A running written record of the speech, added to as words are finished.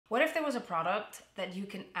What if there was a product that you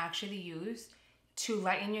can actually use to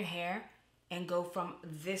lighten your hair and go from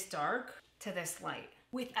this dark to this light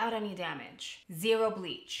without any damage? Zero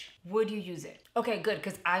bleach. Would you use it? Okay, good,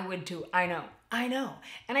 because I would too. I know.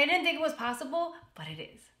 And I didn't think it was possible, but it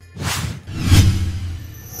is.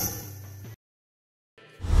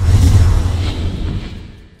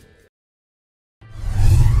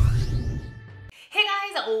 Hey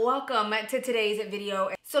guys, welcome to today's video.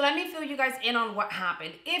 So let me fill you guys in on what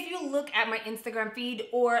happened. If you look at my Instagram feed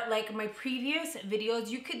or like my previous videos,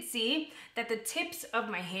 you could see that the tips of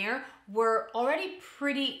my hair were already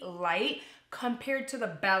pretty light compared to the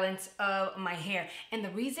balance of my hair. And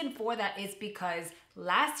the reason for that is because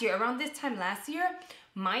last year, around this time last year,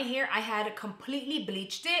 my hair, I had completely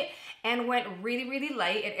bleached it and went really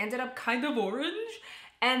light. It ended up kind of orange.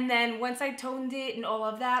 And then once I toned it and all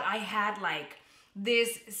of that, I had like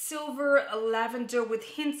this silver lavender with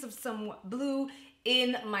hints of some blue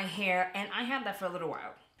in my hair, and I had that for a little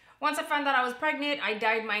while. Once I found out I was pregnant, I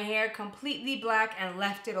dyed my hair completely black and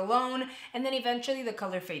left it alone, and then eventually the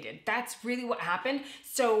color faded. That's really what happened.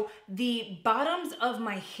 So the bottoms of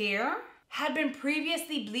my hair had been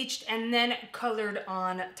previously bleached and then colored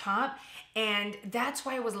on top, and that's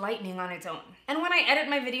why it was lightening on its own. And when I edit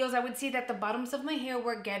my videos, I would see that the bottoms of my hair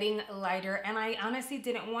were getting lighter, and I honestly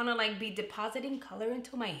didn't want to like be depositing color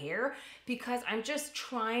into my hair because I'm just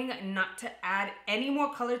trying not to add any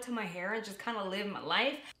more color to my hair and just kind of live my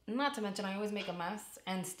life. Not to mention I always make a mess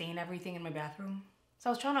and stain everything in my bathroom. So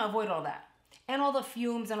I was trying to avoid all that and all the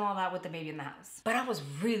fumes and all that with the baby in the house. But I was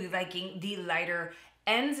really liking the lighter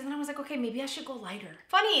ends, and then I was like, okay, maybe I should go lighter.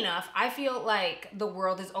 Funny enough, I feel like the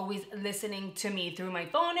world is always listening to me through my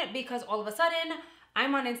phone because all of a sudden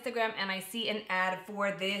I'm on Instagram and I see an ad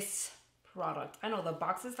for this product. I know the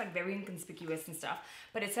box is like very inconspicuous and stuff,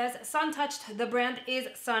 but it says Suntouched. The brand is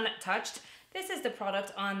Suntouched. This is the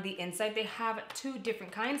product on the inside. They have two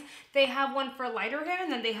different kinds. They have one for lighter hair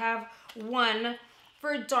and then they have one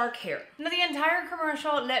for dark hair. Now the entire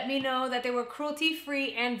commercial let me know that they were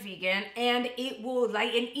cruelty-free and vegan, and it will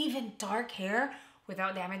lighten even dark hair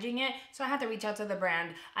without damaging it. So I had to reach out to the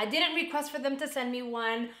brand. I didn't request for them to send me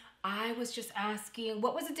one. I was just asking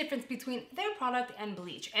what was the difference between their product and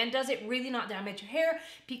bleach, and does it really not damage your hair?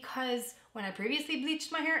 Because when I previously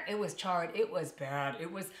bleached my hair, it was charred, it was bad.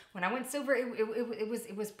 It was, when I went silver,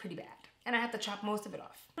 it was pretty bad. And I had to chop most of it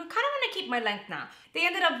off. I kind of want to keep my length now. They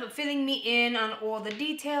ended up filling me in on all the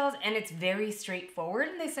details, and it's very straightforward.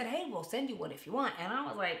 And they said, hey, we'll send you one if you want. And I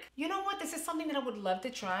was like, you know what? This is something that I would love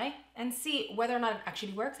to try and see whether or not it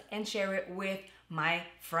actually works and share it with my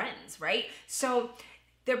friends, right? So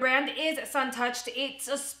their brand is Suntouched. It's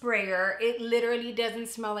a sprayer. It literally doesn't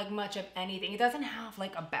smell like much of anything. It doesn't have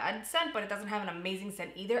like a bad scent, but it doesn't have an amazing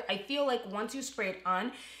scent either. I feel like once you spray it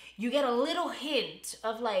on, you get a little hint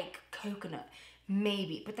of like coconut,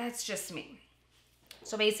 maybe, but that's just me.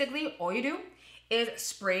 So basically all you do is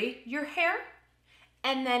spray your hair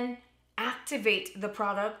and then activate the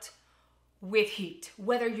product with heat,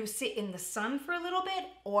 whether you sit in the sun for a little bit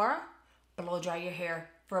or blow dry your hair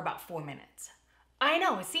for about 4 minutes. I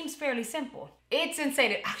know, it seems fairly simple. It's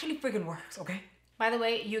insane, it actually freaking works, okay? By the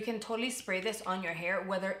way, you can totally spray this on your hair,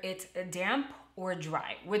 whether it's damp or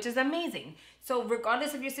dry, which is amazing. So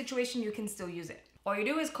regardless of your situation, you can still use it. All you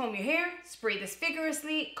do is comb your hair, spray this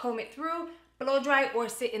vigorously, comb it through, blow dry, or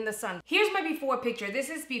sit in the sun. Here's my before picture. This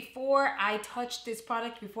is before I touched this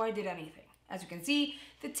product, before I did anything. As you can see,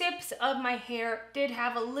 the tips of my hair did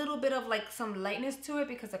have a little bit of like some lightness to it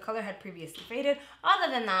because the color had previously faded.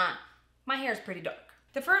 Other than that, my hair is pretty dark.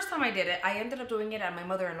 The first time I did it, I ended up doing it at my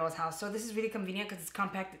mother-in-law's house. So this is really convenient because it's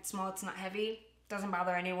compact, it's small, it's not heavy, doesn't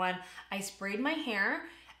bother anyone. I sprayed my hair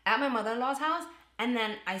at my mother-in-law's house, and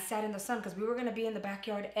then I sat in the sun because we were gonna be in the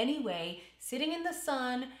backyard anyway, sitting in the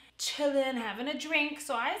sun, chilling, having a drink.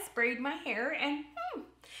 So I sprayed my hair and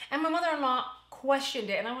my mother-in-law questioned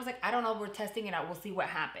it. And I was like, I don't know, we're testing it out. We'll see what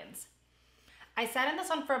happens. I sat in the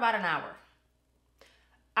sun for about an hour.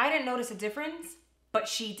 I didn't notice a difference, but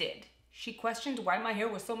she did. She questioned why my hair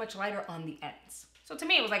was so much lighter on the ends. So to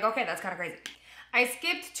me, it was like, okay, that's kind of crazy. I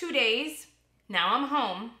skipped 2 days. Now I'm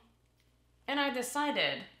home. And I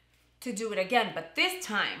decided to do it again. But this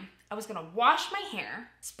time, I was gonna wash my hair,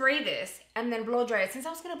 spray this, and then blow dry it since I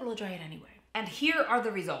was gonna blow dry it anyway. And here are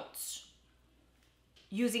the results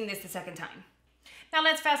using this the second time. Now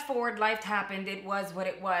let's fast forward. Life happened. It was what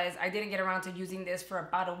it was. I didn't get around to using this for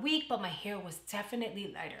about a week, but my hair was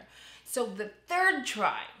definitely lighter. So the third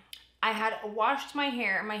try, I had washed my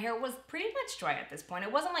hair. My hair was pretty much dry at this point.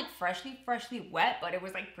 It wasn't like freshly wet, but it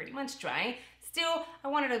was like pretty much dry. Still, I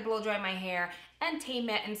wanted to blow dry my hair and tame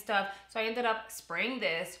it and stuff. So I ended up spraying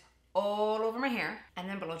this all over my hair and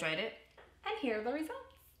then blow dried it. And here are the results.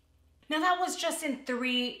 Now that was just in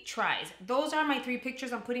 3 tries. Those are my 3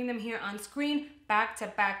 pictures. I'm putting them here on screen, back to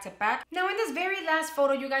back to back. Now in this very last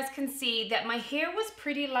photo, you guys can see that my hair was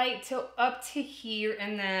pretty light till up to here,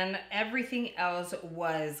 and then everything else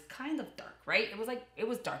was kind of dark, right? It was like, it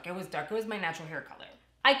was dark, it was dark. It was my natural hair color.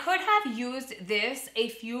 I could have used this a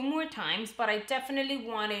few more times, but I definitely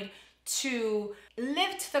wanted to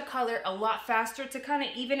lift the color a lot faster to kind of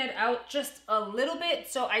even it out just a little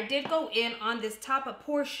bit. So I did go in on this top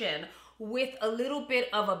portion with a little bit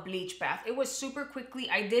of a bleach bath. It was super quickly.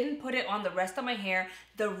 I didn't put it on the rest of my hair.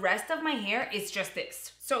 The rest of my hair is just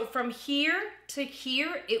this. So from here to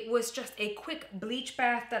here, it was just a quick bleach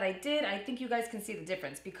bath that I did. I think you guys can see the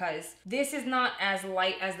difference because this is not as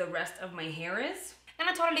light as the rest of my hair is. And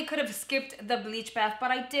I totally could have skipped the bleach bath, but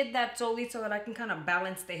I did that solely so that I can kind of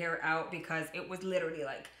balance the hair out because it was literally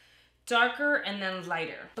like darker and then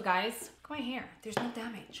lighter. So guys, look at my hair. There's no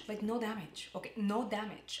damage, like no damage. Okay, no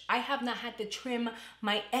damage. I have not had to trim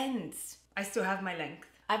my ends. I still have my length.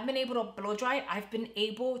 I've been able to blow dry it. I've been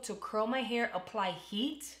able to curl my hair, apply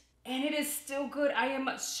heat, and it is still good. I am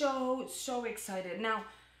so excited. Now,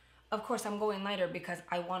 of course, I'm going lighter because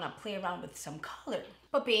I want to play around with some color.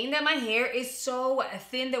 But being that my hair is so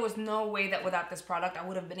thin, there was no way that without this product, I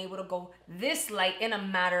would have been able to go this light in a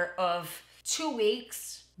matter of 2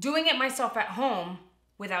 weeks, doing it myself at home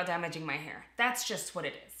without damaging my hair. That's just what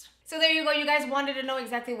it is. So there you go. You guys wanted to know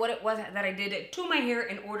exactly what it was that I did to my hair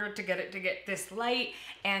in order to get it to get this light,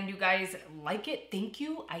 and you guys like it. Thank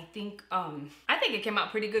you. I think it came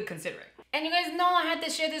out pretty good considering. And you guys know I had to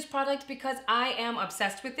share this product because I am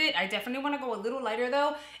obsessed with it. I definitely want to go a little lighter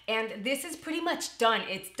though, and this is pretty much done.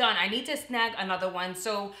 It's done. I need to snag another one,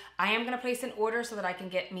 so I am gonna place an order so that I can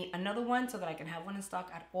get me another one so that I can have one in stock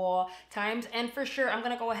at all times. And for sure, I'm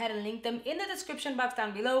gonna go ahead and link them in the description box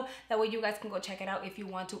down below. That way you guys can go check it out if you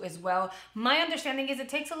want to as well. My understanding is it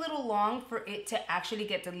takes a little long for it to actually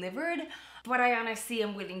get delivered, but I honestly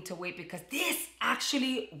am willing to wait because this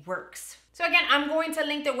actually works. So again, I'm going to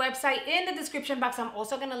link their website in the description box. I'm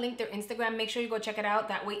also going to link their Instagram. Make sure you go check it out.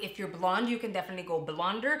 That way, if you're blonde, you can definitely go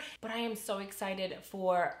blonder. But I am so excited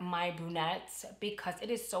for my brunettes because it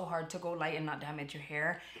is so hard to go light and not damage your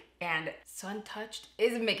hair. And Suntouched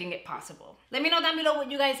is making it possible. Let me know down below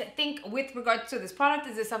what you guys think with regards to this product.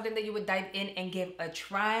 Is this something that you would dive in and give a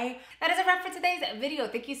try? That is a wrap for today's video.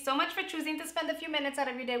 Thank you so much for choosing to spend a few minutes out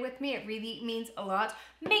of your day with me. It really means a lot.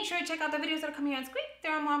 Make sure you check out the videos that are coming on screen.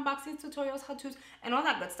 There are more unboxings, tutorials, how-tos, and all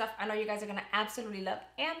that good stuff. I know you guys are gonna absolutely love,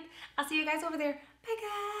 and I'll see you guys over there.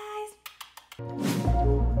 Bye guys.